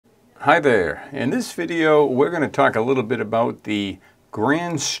Hi there. In this video we're going to talk a little bit about the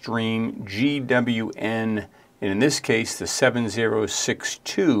Grandstream GWN, and in this case the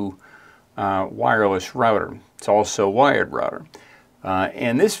 7062 wireless router. It's also a wired router.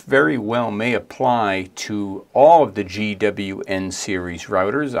 And this very well may apply to all of the GWN series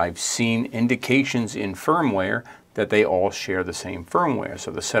routers. I've seen indications in firmware that they all share the same firmware,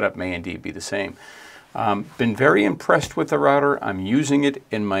 so the setup may indeed be the same. Been very impressed with the router. I'm using it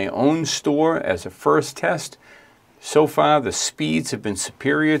in my own store as a first test. So far the speeds have been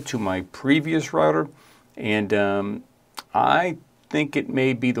superior to my previous router, and I think it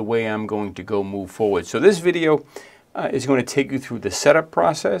may be the way I'm going to go move forward. So this video is going to take you through the setup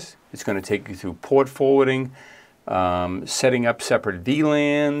process. It's going to take you through port forwarding, setting up separate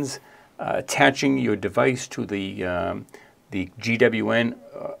VLANs, attaching your device to the GWN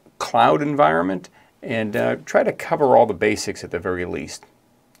Cloud environment, and try to cover all the basics at the very least.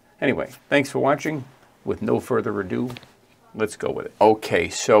 Anyway, thanks for watching. With no further ado, let's go with it. Okay,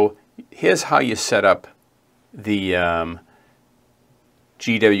 so here's how you set up the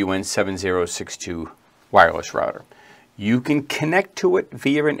GWN7062 wireless router. You can connect to it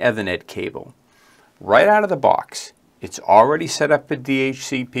via an Ethernet cable. Right out of the box, it's already set up for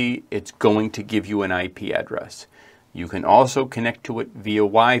DHCP. It's going to give you an IP address. You can also connect to it via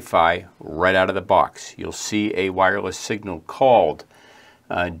Wi-Fi right out of the box. You'll see a wireless signal called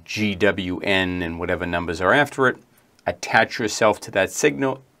GWN and whatever numbers are after it. Attach yourself to that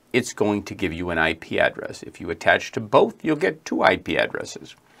signal. It's going to give you an IP address. If you attach to both, you'll get two IP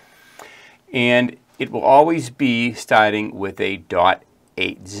addresses. And it will always be starting with a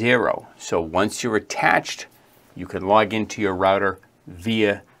 .80. So once you're attached, you can log into your router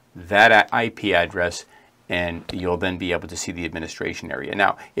via that IP address, and you'll then be able to see the administration area.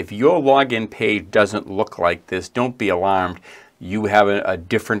 Now, if your login page doesn't look like this, don't be alarmed. You have a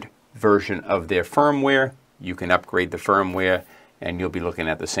different version of their firmware. You can upgrade the firmware, and you'll be looking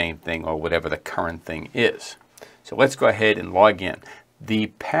at the same thing or whatever the current thing is. So let's go ahead and log in. The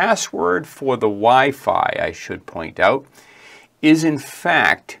password for the Wi-Fi, I should point out, is in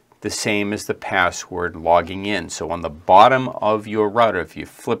fact the same as the password logging in. So on the bottom of your router, if you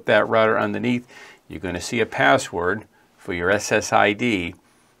flip that router underneath, you're going to see a password for your SSID.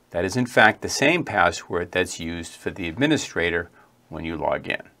 That is in fact the same password that's used for the administrator when you log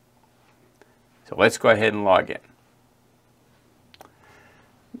in. So let's go ahead and log in.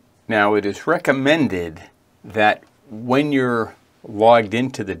 Now it is recommended that when you're logged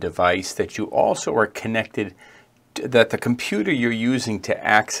into the device that you also are connected, that the computer you're using to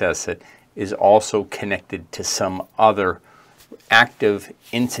access it is also connected to some other active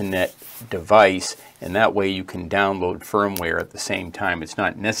internet device, and that way you can download firmware at the same time. It's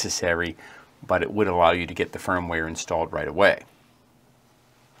not necessary, but it would allow you to get the firmware installed right away.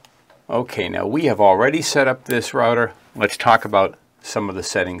 Okay, now we have already set up this router. Let's talk about some of the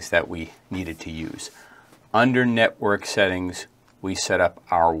settings that we needed to use. Under network settings, we set up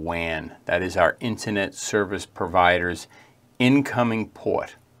our WAN. That is our Internet Service Provider's incoming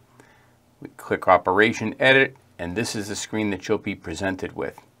port. We click Operation Edit, and this is the screen that you'll be presented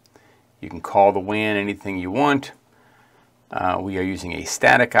with. You can call the WAN anything you want. We are using a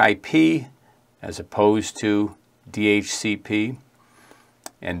static IP as opposed to DHCP.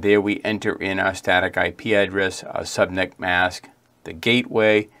 And there we enter in our static IP address, our subnet mask, the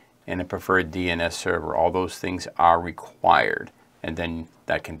gateway, and a preferred DNS server. All those things are required, and then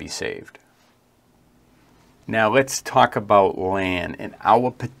that can be saved. Now let's talk about LAN. In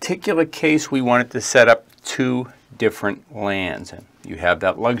our particular case, we wanted to set up two different LANs, and you have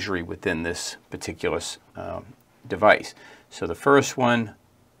that luxury within this particular device. So the first one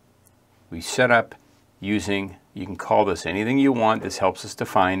we set up using, you can call this anything you want. This helps us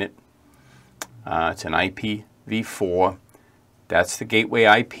define it. It's an IPv4. That's the gateway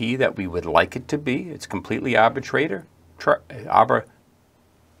IP that we would like it to be. It's completely arbitrary.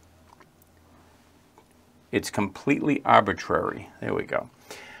 It's completely arbitrary. There we go.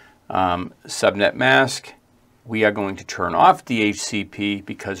 Subnet mask. We are going to turn off DHCP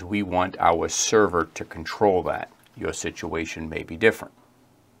because we want our server to control that. Your situation may be different.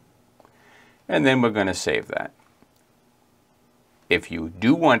 And then we're going to save that. If you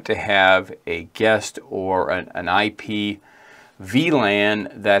do want to have a guest or an IP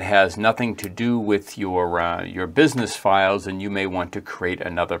VLAN that has nothing to do with your business files, and you may want to create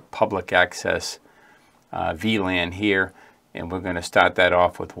another public access VLAN here, and we're going to start that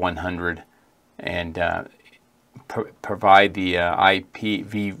off with 100 and provide the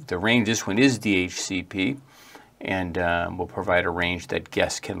the range. This one is DHCP, and we'll provide a range that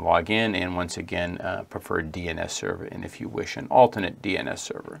guests can log in, and once again preferred DNS server, and if you wish an alternate DNS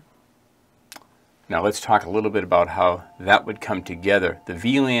server. Now let's talk a little bit about how that would come together. The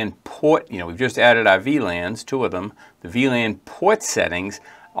VLAN port, we've just added our VLANs, 2 of them. The VLAN port settings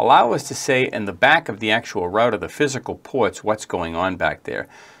allow us to say in the back of the actual router, the physical ports, what's going on back there.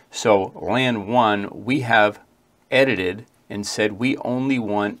 So LAN 1, we have edited and said we only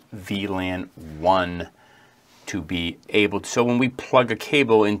want VLAN 1 to be able to, so when we plug a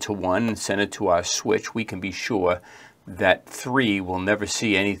cable into 1 and send it to our switch, we can be sure that 3 will never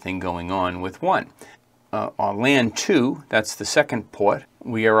see anything going on with 1. On LAN 2, that's the second port,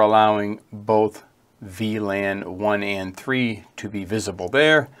 we are allowing both VLAN 1 and 3 to be visible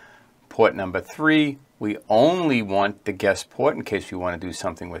there. Port number 3, we only want the guest port in case we want to do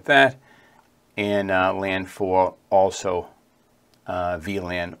something with that. And LAN 4 also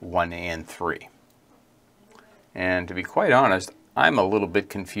VLAN 1 and 3. And to be quite honest, I'm a little bit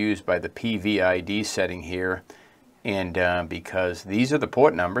confused by the PVID setting here. And because these are the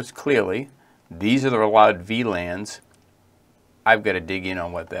port numbers, clearly, these are the allowed VLANs, I've got to dig in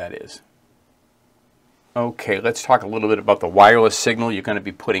on what that is. Okay, let's talk a little bit about the wireless signal you're going to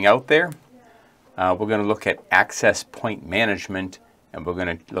be putting out there. We're going to look at access point management, and we're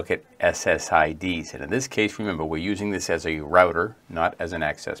going to look at SSIDs. And in this case, remember, we're using this as a router, not as an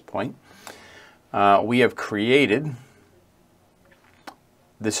access point. We have created,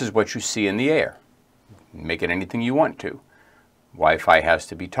 this is what you see in the air. Make it anything you want to. Wi-Fi has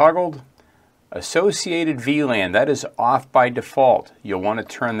to be toggled. Associated VLAN, that is off by default. You'll want to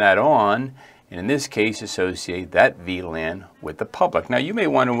turn that on, and in this case, associate that VLAN with the public. Now, you may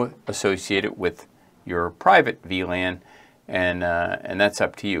want to associate it with your private VLAN, and that's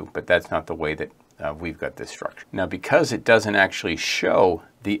up to you, but that's not the way that we've got this structure. Now, because it doesn't actually show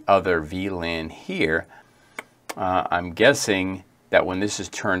the other VLAN here, I'm guessing that when this is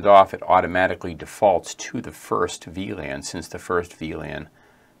turned off, it automatically defaults to the first VLAN, since the first VLAN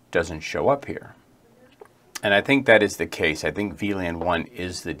doesn't show up here. And I think that is the case. I think VLAN 1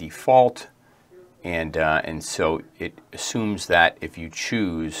 is the default, and so it assumes that if you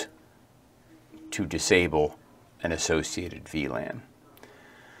choose to disable an associated VLAN.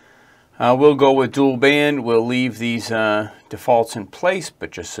 We'll go with dual band. We'll leave these defaults in place,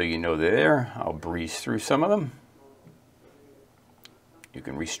 but just so you know they're there, I'll breeze through some of them. You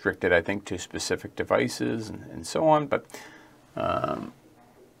can restrict it, I think, to specific devices and so on, but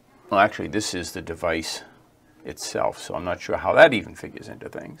well, actually, this is the device itself, so I'm not sure how that even figures into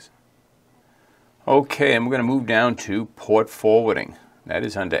things. Okay, and we're going to move down to port forwarding. That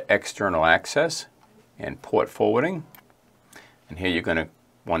is under external access and port forwarding. And here you're going to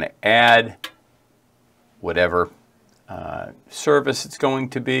want to add whatever service it's going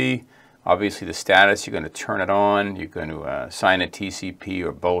to be. Obviously, the status, you're going to turn it on. You're going to assign a TCP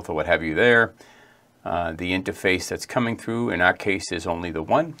or both or what have you there. The interface that's coming through, in our case, is only the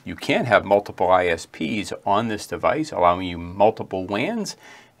one. You can have multiple ISPs on this device, allowing you multiple WANs,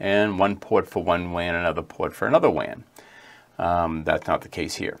 and one port for one WAN, another port for another WAN. That's not the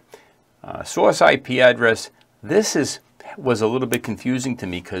case here. Source IP address, this was a little bit confusing to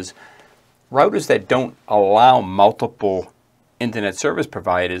me because routers that don't allow multiple internet service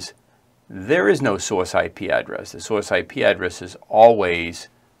providers, there is no source IP address. The source IP address is always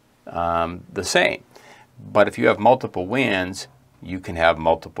the same. But if you have multiple WANs, you can have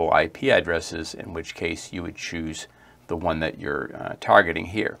multiple IP addresses, in which case you would choose the one that you're targeting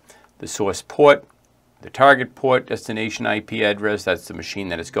here. The source port, the target port, destination IP address, that's the machine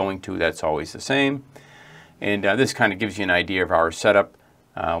that it's going to, that's always the same. And this kind of gives you an idea of our setup.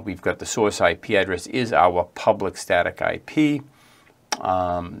 We've got the source IP address is our public static IP.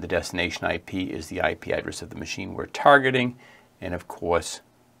 The destination IP is the IP address of the machine we're targeting, and of course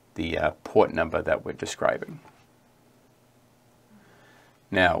the port number that we're describing.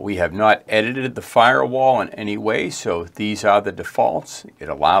 Now, we have not edited the firewall in any way, so these are the defaults. It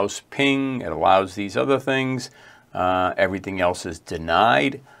allows ping, it allows these other things. Everything else is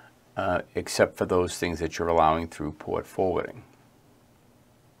denied, except for those things that you're allowing through port forwarding.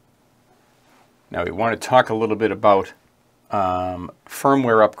 Now, we want to talk a little bit about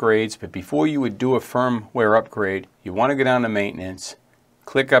firmware upgrades, but before you would do a firmware upgrade, you want to go down to maintenance,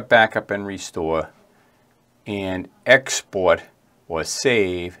 click up backup and restore, and export or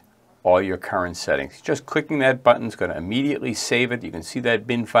save all your current settings. Just clicking that button is going to immediately save it. You can see that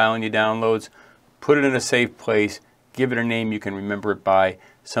bin file in your downloads. Put it in a safe place. Give it a name you can remember it by.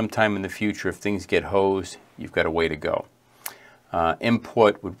 Sometime in the future, if things get hosed, you've got a way to go.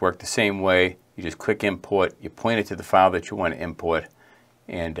 Import would work the same way. You just click import, you point it to the file that you want to import,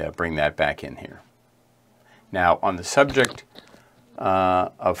 and bring that back in here. Now, on the subject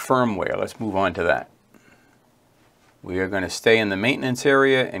of firmware, let's move on to that. We are going to stay in the maintenance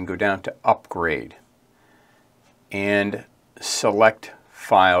area and go down to upgrade. and select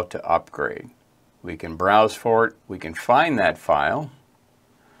File to upgrade. We can browse for it. We can find that file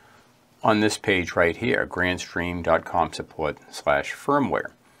on this page right here, grandstream.com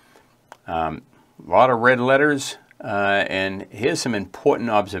support/firmware. A lot of red letters, and here's some important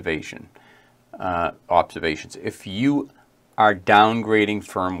observations. If you are downgrading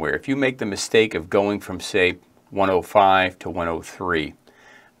firmware, if you make the mistake of going from, say, 105 to 103,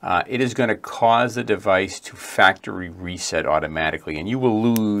 it is going to cause the device to factory reset automatically, and you will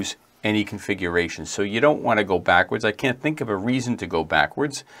lose any configuration. So you don't want to go backwards. I can't think of a reason to go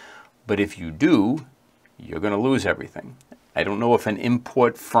backwards, but if you do, you're going to lose everything. I don't know if an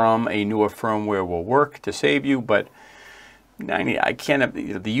import from a newer firmware will work to save you, but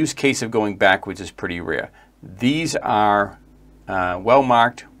the use case of going backwards is pretty rare. These are well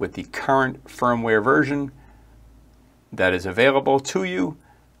marked with the current firmware version that is available to you.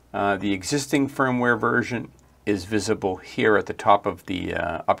 The existing firmware version is visible here at the top of the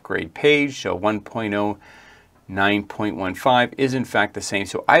upgrade page. So 1.0 9.15 is in fact the same.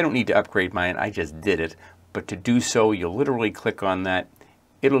 So I don't need to upgrade mine. I just did it. But to do so, you'll literally click on that.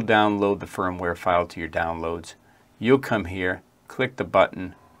 It'll download the firmware file to your downloads. You'll come here, click the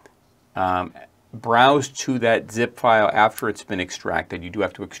button, browse to that zip file after it's been extracted. You do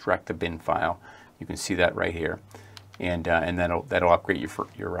have to extract the bin file. You can see that right here. And that'll upgrade your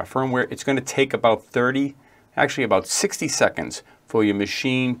firmware. It's going to take about 60 seconds for your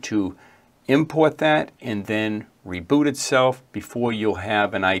machine to import that and then reboot itself before you'll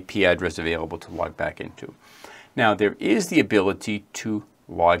have an IP address available to log back into. Now, there is the ability to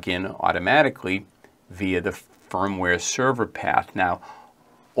log in automatically via the firmware server path. Now,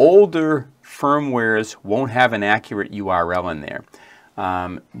 older firmwares won't have an accurate URL in there.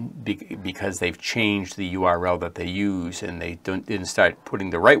 Because they've changed the URL that they use, and they didn't start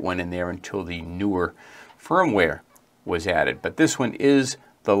putting the right one in there until the newer firmware was added. But this one is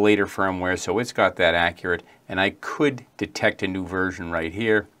the later firmware, so it's got that accurate, and I could detect a new version right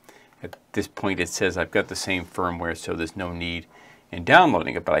here. At this point it says I've got the same firmware, so there's no need in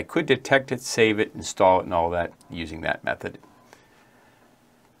downloading it, but I could detect it, save it, install it, and all that using that method.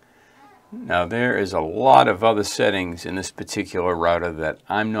 Now, there is a lot of other settings in this particular router that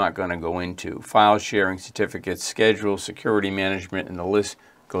I'm not going to go into. File sharing, certificates, schedule, security management, and the list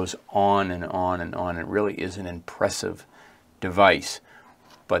goes on and on and on. It really is an impressive device.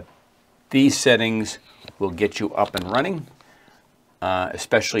 But these settings will get you up and running,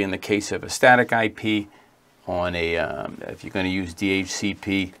 especially in the case of a static IP. On if you're going to use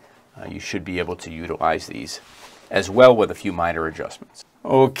DHCP, you should be able to utilize these as well with a few minor adjustments.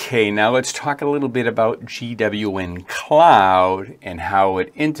 Okay, now let's talk a little bit about GWN Cloud and how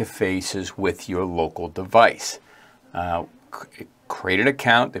it interfaces with your local device. Create an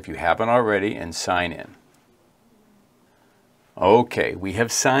account if you haven't already and sign in. Okay, we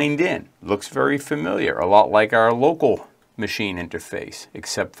have signed in. Looks very familiar, a lot like our local machine interface,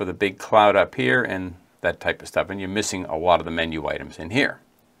 except for the big cloud up here and that type of stuff, and you're missing a lot of the menu items in here.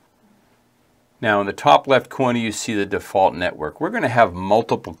 Now, in the top left corner, you see the default network. We're going to have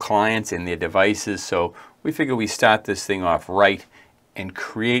multiple clients in their devices, so we figure we start this thing off right and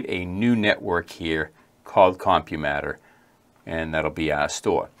create a new network here called CompuMatter, and that'll be our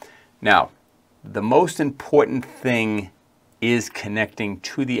store. Now, the most important thing is connecting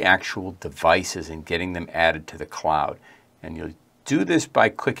to the actual devices and getting them added to the cloud. And you'll do this by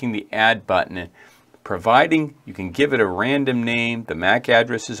clicking the Add button, providing you can give it a random name. The MAC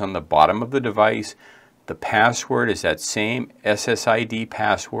address is on the bottom of the device. The password is that same SSID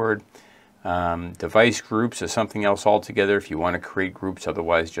password. Device groups or something else altogether if you want to create groups,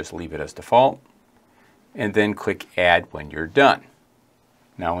 otherwise just leave it as default. And then click Add when you're done.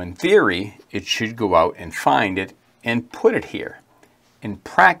 Now, in theory, it should go out and find it and put it here. In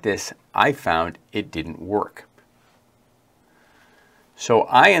practice, I found it didn't work. So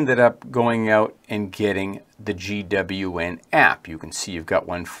I ended up going out and getting the GWN app. You can see you've got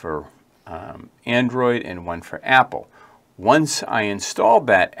one for Android and one for Apple. Once I installed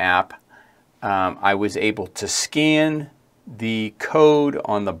that app, I was able to scan the code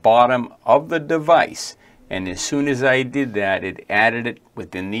on the bottom of the device. And as soon as I did that, it added it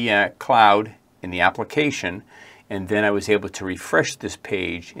within the cloud in the application. And then I was able to refresh this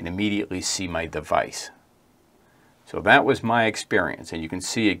page and immediately see my device. So that was my experience, and you can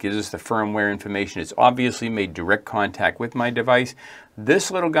see it gives us the firmware information. It's obviously made direct contact with my device.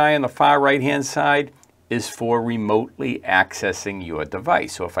 This little guy on the far right hand side is for remotely accessing your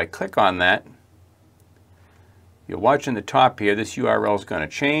device. So if I click on that, you're watching the top here, this URL is going to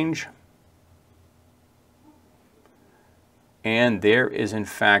change. And there is in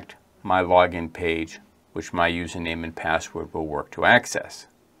fact my login page which my username and password will work to access.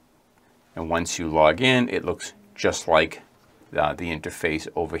 And once you log in, it looks just like the interface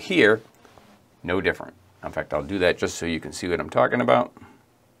over here, no different. In fact, I'll do that just so you can see what I'm talking about.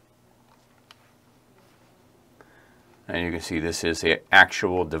 And you can see this is the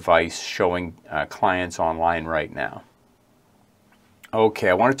actual device showing clients online right now. Okay,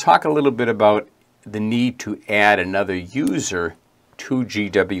 I want to talk a little bit about the need to add another user to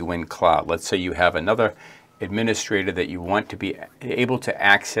GWN Cloud. Let's say you have another administrator that you want to be able to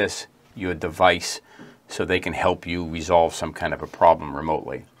access your device so they can help you resolve some kind of a problem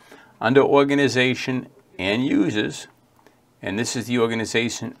remotely. Under Organization and Users, and this is the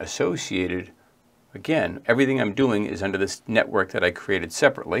organization associated, again, everything I'm doing is under this network that I created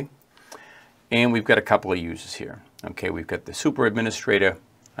separately, and we've got a couple of users here. Okay, we've got the super administrator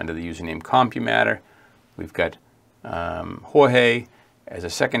under the username CompuMatter. We've got Jorge as a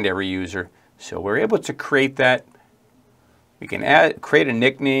secondary user. So we're able to create that. We can create a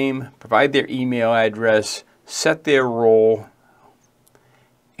nickname, provide their email address, set their role,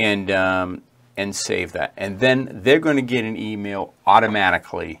 and save that. And then they're going to get an email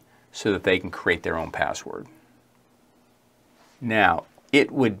automatically so that they can create their own password. Now,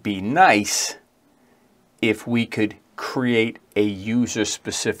 it would be nice if we could create a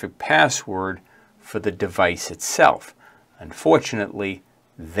user-specific password for the device itself. Unfortunately,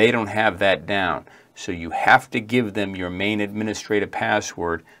 they don't have that down. So you have to give them your main administrator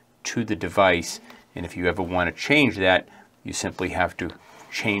password to the device. And if you ever want to change that, you simply have to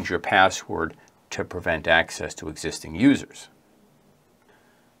change your password to prevent access to existing users.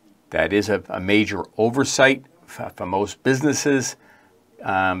 That is a major oversight for most businesses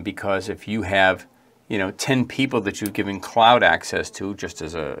because if you have 10 people that you've given cloud access to, just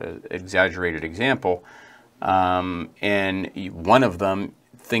as an exaggerated example, and one of them,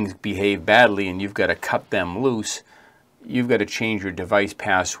 things behave badly and you've got to cut them loose, you've got to change your device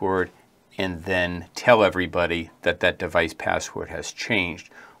password and then tell everybody that that device password has changed.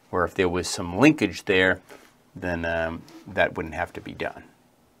 Or if there was some linkage there, then that wouldn't have to be done.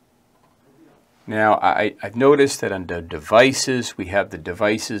 Now, I've noticed that under devices, we have the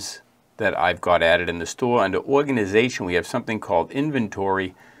devices that I've got added in the store. Under organization, we have something called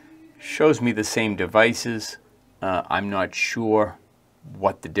inventory. Shows me the same devices. I'm not sure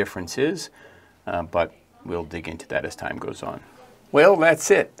what the difference is, but we'll dig into that as time goes on. Well, that's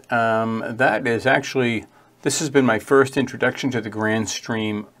it. That is actually, this has been my first introduction to the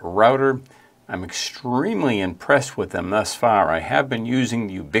Grandstream router. I'm extremely impressed with them thus far. I have been using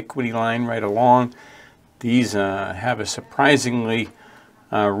the Ubiquiti line right along. These have a surprisingly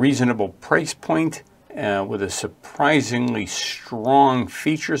reasonable price point with a surprisingly strong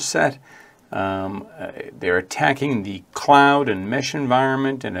feature set. They're attacking the cloud and mesh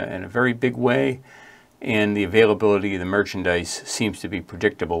environment in a very big way, and the availability of the merchandise seems to be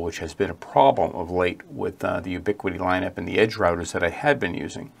predictable, which has been a problem of late with the Ubiquiti lineup and the edge routers that I had been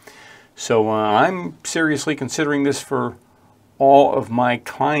using. So I'm seriously considering this for all of my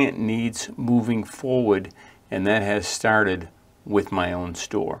client needs moving forward, and that has started with my own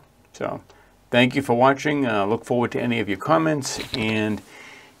store. So thank you for watching. Look forward to any of your comments, and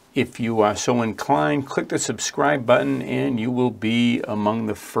if you are so inclined, click the subscribe button and you will be among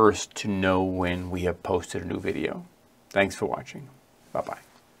the first to know when we have posted a new video. Thanks for watching. Bye-bye.